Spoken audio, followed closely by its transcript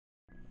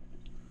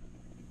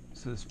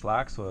So this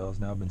flax oil has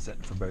now been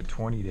sitting for about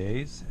 20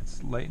 days.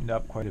 It's lightened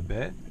up quite a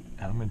bit, and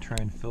I'm going to try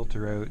and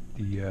filter out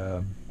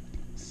the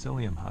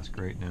psyllium husk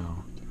right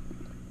now.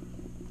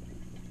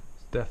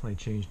 It's definitely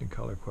changed in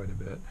color quite a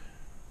bit.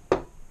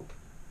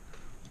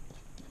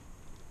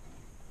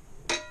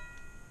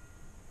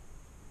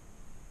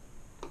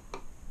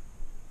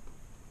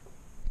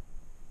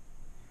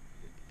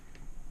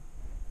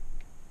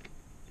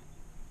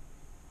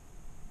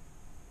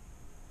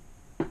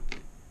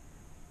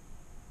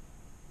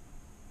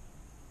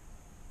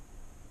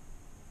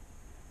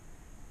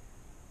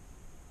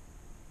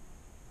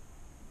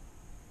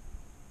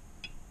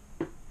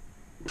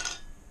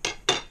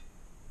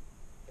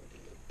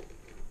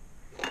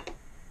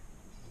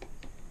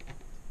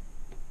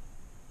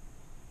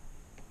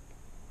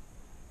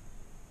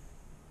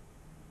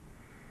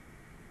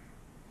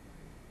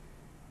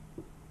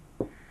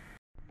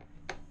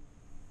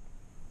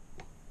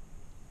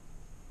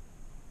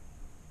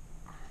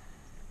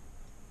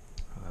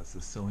 That's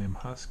the psyllium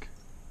husk.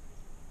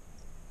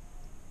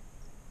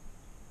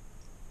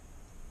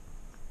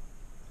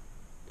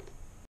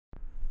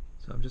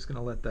 So I'm just going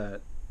to let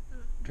that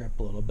drip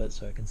a little bit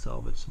so I can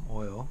salvage some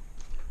oil.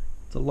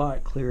 It's a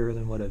lot clearer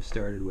than what I've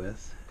started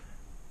with.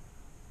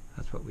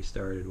 That's what we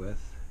started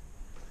with.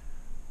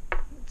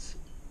 It's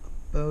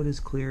about as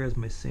clear as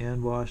my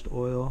sand washed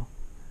oil,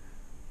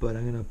 but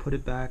I'm going to put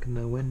it back in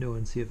the window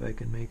and see if I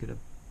can make it a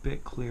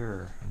bit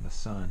clearer in the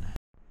sun.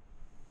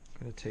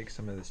 I'm going to take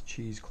some of this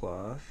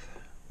cheesecloth,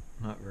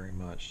 not very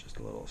much, just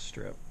a little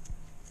strip.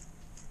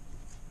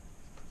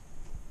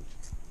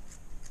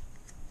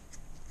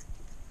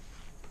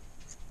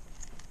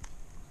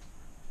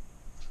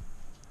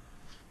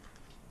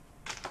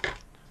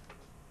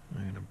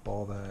 I'm going to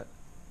ball that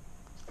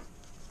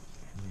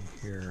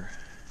in here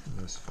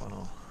in this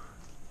funnel.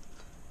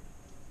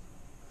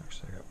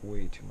 Actually, I got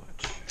way too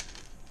much.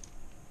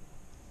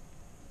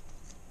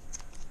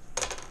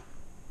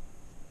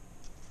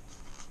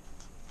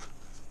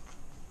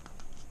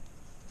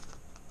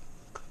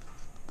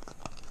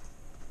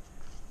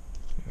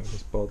 I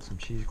just balled some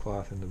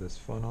cheesecloth into this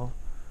funnel.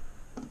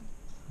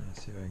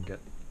 Let's see if I can get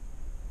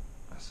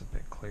this a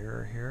bit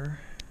clearer here.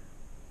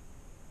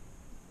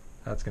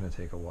 That's going to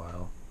take a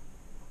while.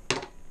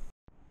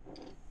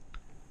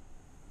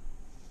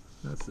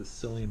 That's the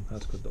psyllium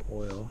husk with the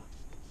oil.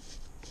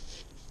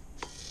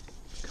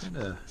 Kind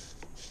of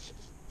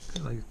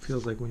like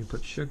feels like when you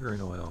put sugar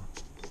in oil.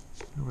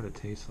 I wonder what it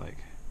tastes like.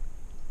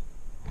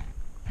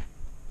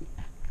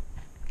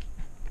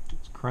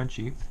 It's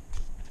crunchy.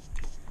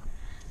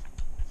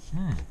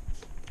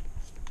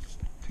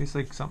 Tastes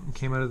like something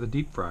came out of the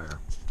deep fryer.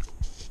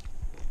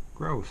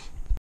 Gross.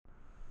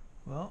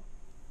 Well,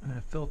 I'm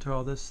going to filter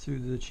all this through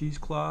the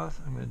cheesecloth.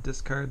 I'm going to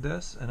discard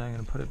this and I'm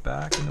going to put it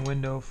back in the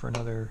window for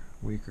another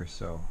week or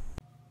so.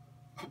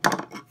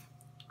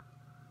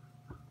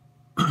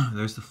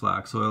 There's the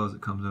flax oil as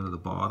it comes out of the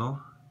bottle.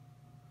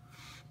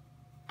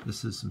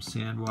 This is some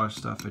sand wash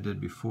stuff I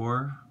did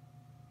before.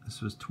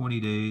 This was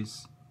 20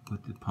 days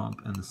with the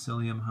pump and the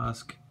psyllium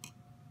husk,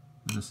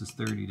 and this is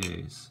 30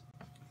 days.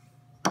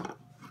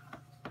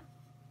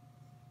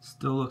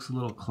 Still looks a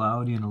little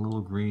cloudy and a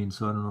little green,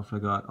 so I don't know if I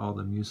got all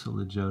the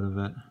mucilage out of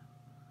it.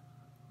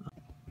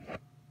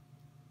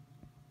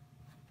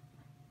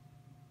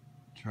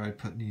 Tried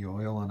putting the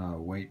oil on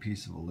a white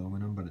piece of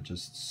aluminum, but it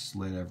just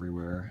slid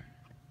everywhere.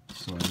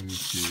 So I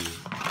moved to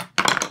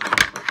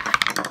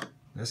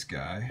this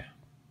guy.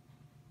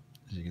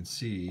 As you can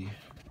see,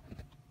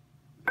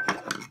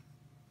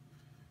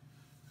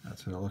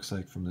 that's what it looks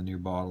like from the new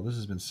bottle. This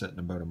has been sitting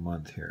about a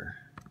month here.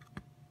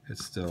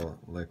 It's still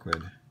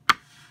liquid.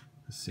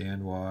 The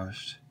sand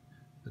washed,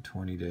 the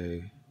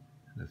 20-day,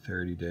 and the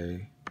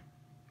 30-day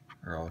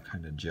are all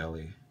kind of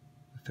jelly.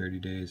 The 30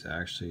 days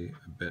actually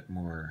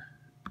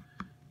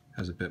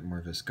has a bit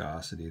more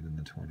viscosity than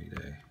the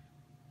 20-day.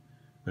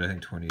 But I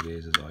think 20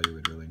 days is all you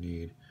would really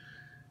need.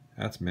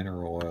 That's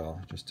mineral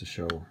oil, just to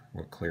show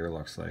what clear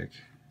looks like.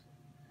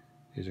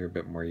 These are a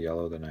bit more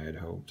yellow than I had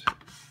hoped.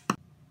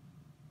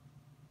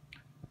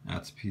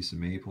 That's a piece of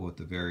maple with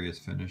the various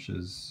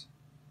finishes.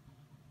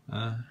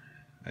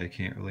 I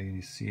can't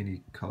really see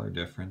any color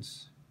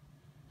difference.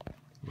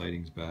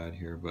 Lighting's bad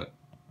here, but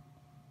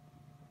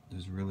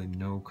there's really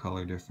no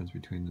color difference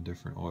between the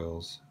different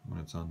oils when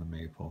it's on the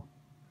maple.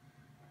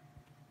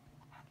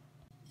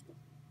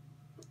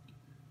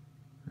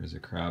 There's a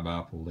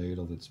crabapple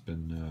ladle that's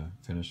been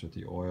finished with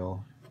the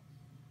oil.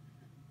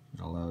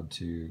 Allowed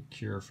to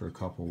cure for a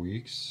couple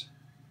weeks.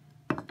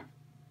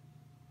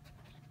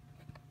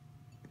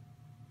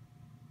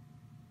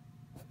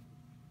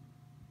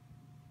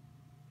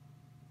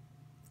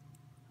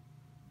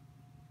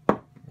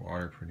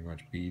 Water pretty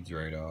much beads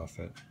right off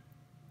it.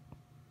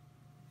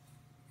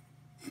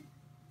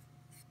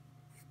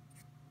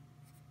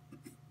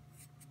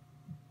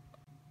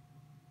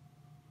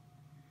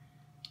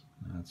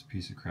 That's a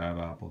piece of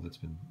crabapple that's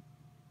been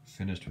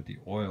finished with the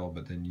oil,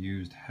 but then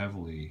used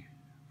heavily,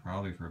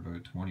 probably for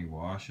about 20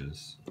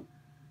 washes.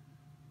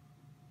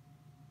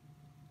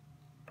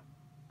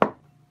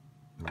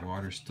 The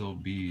water still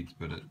beads,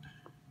 but it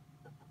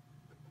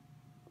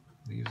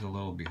leaves a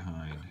little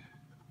behind.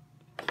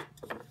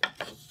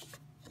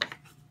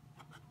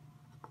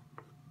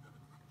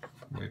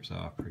 Wipes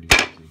off pretty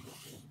easy.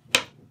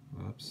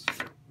 Whoops.